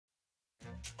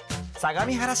相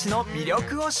模原市の魅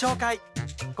力を紹介。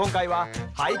今回は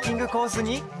ハイキングコース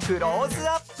にクローズ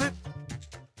アッ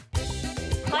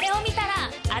プ。これを見たら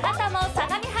あなたも相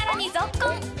模原にぞっ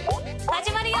こん。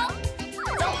始まるよ、ぞっ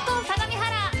こん相模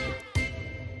原。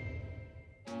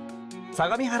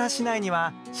相模原市内に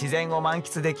は自然を満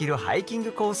喫できるハイキン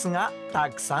グコースが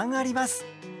たくさんあります。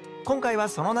今回は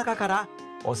その中から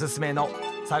おすすめの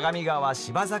相模川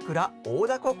芝桜大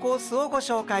凧コースをご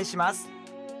紹介します。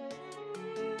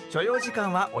所要時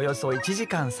間はおよそ1時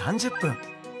間30分、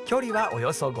距離はお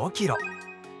よそ5キロ。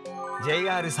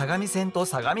 JR 相模線と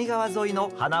相模川沿い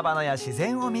の花々や自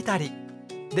然を見たり、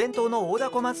伝統の大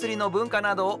凧まつりの文化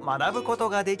などを学ぶこと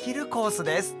ができるコース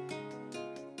です。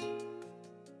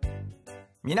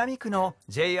南区の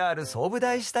JR 総武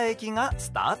台下駅が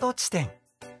スタート地点。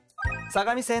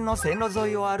相模線の線路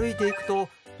沿いを歩いていくと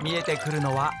見えてくる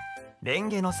のは蓮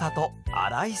華の里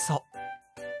荒磯、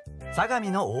相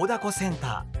模の大凧セン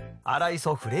ター、荒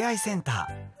磯ふれあいセンタ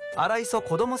ー、荒磯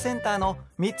子どもセンターの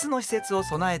3つの施設を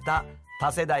備えた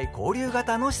多世代交流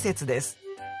型の施設です。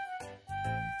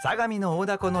相模の大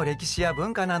凧の歴史や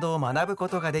文化などを学ぶこ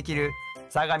とができる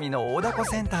相模の大凧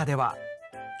センターでは、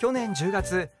去年10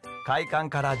月開館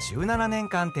から17年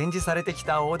間展示されてき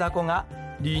た大凧が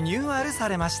リニューアルさ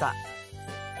れました。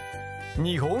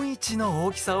日本一の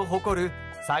大きさを誇る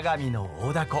相模の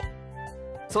大凧、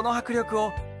その迫力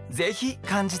をぜひ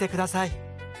感じてください。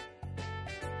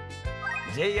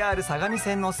 JR 相模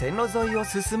線の線路沿いを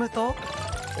進むと、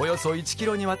およそ1キ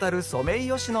ロにわたるソメイ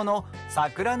ヨシノの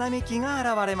桜並木が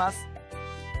現れます。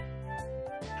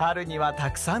春には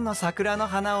たくさんの桜の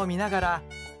花を見ながら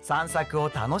散策を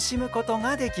楽しむこと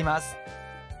ができます。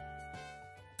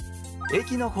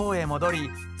駅の方へ戻り、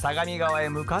相模川へ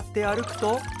向かって歩く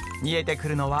と見えてく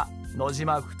るのは野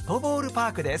島フットボールパ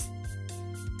ークです。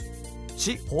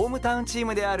市ホームタウンチー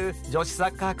ムである女子サ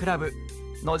ッカークラブ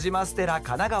野島ステラ神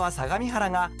奈川相模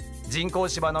原が人工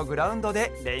芝のグラウンド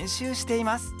で練習してい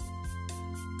ます。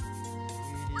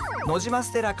野島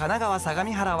ステラ神奈川相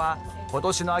模原は今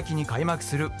年の秋に開幕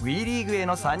する WE リーグへ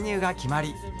の参入が決ま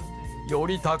り、よ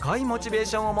り高いモチベー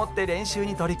ションを持って練習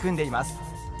に取り組んでいます。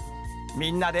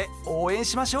みんなで応援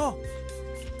しましょ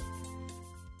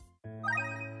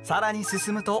う。さらに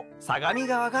進むと相模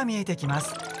川が見えてきま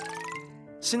す。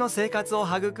市の生活を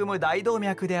育む大動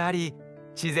脈であり、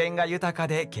自然が豊か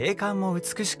で景観も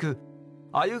美しく、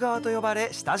鮎川と呼ばれ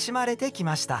親しまれてき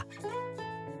ました。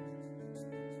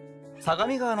相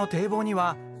模川の堤防に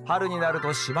は春になる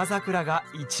と芝桜が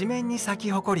一面に咲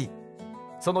き誇り、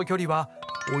その距離は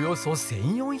およそ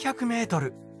1400メート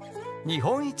ル、日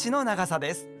本一の長さ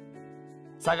です。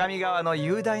相模川の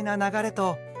雄大な流れ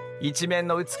と一面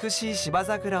の美しい芝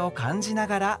桜を感じな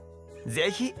がら、ぜ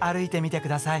ひ歩いてみてく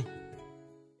ださい。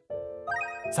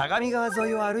相模川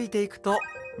沿いを歩いていくと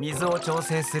水を調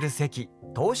整する堰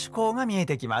投手溝が見え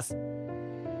てきます。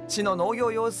市の農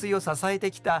業用水を支え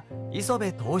てきた磯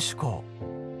部投手溝、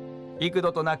幾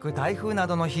度となく台風な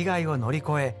どの被害を乗り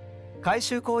越え改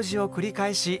修工事を繰り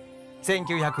返し、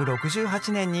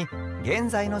1968年に現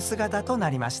在の姿とな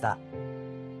りました。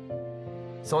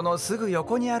そのすぐ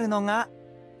横にあるのが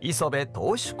磯部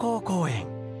投手溝公園。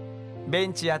ベ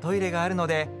ンチやトイレがあるの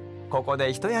で、ここ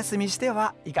で一休みして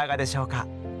はいかがでしょうか。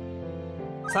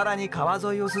さらに川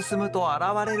沿いを進むと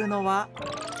現れるのは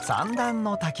三段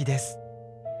の滝です。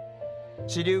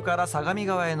支流から相模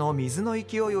川への水の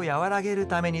勢いを和らげる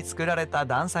ために作られた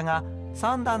段差が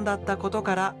3段だったこと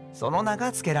からその名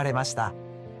が付けられました。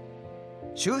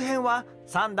周辺は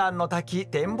三段の滝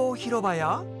展望広場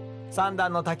や三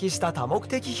段の滝下多目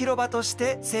的広場とし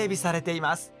て整備されてい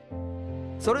ます。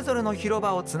それぞれの広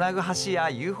場をつなぐ橋や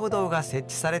遊歩道が設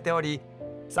置されており、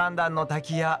三段の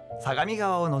滝や相模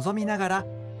川を望みながら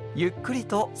ゆっくり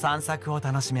と散策を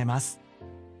楽しめます。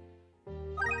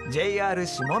 JR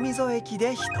下溝駅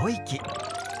で一息。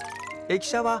駅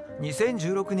舎は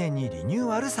2016年にリニュ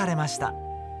ーアルされました。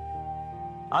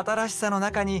新しさの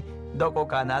中にどこ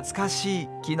か懐かしい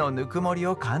木のぬくもり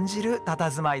を感じる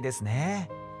佇まいですね。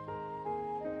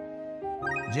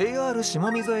 JR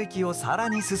下溝駅をさら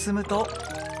に進むと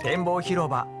展望広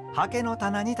場ハケの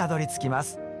棚にたどり着きま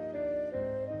す。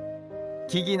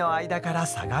木々の間から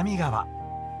相模川、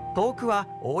遠くは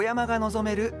大山が望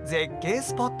める絶景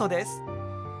スポットです。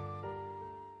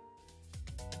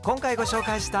今回ご紹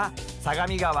介した相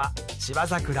模川芝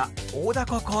桜大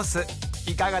凧コース、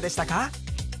いかがでしたか？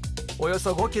およ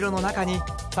そ5キロの中に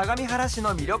相模原市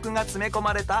の魅力が詰め込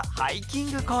まれたハイキ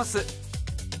ングコース。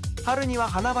春には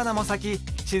花々も咲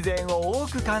き、自然を多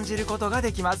く感じることが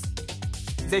できます。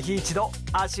ぜひ一度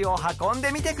足を運ん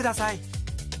でみてください。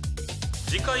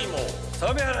次回も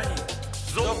相模原にぞ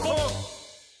っこん。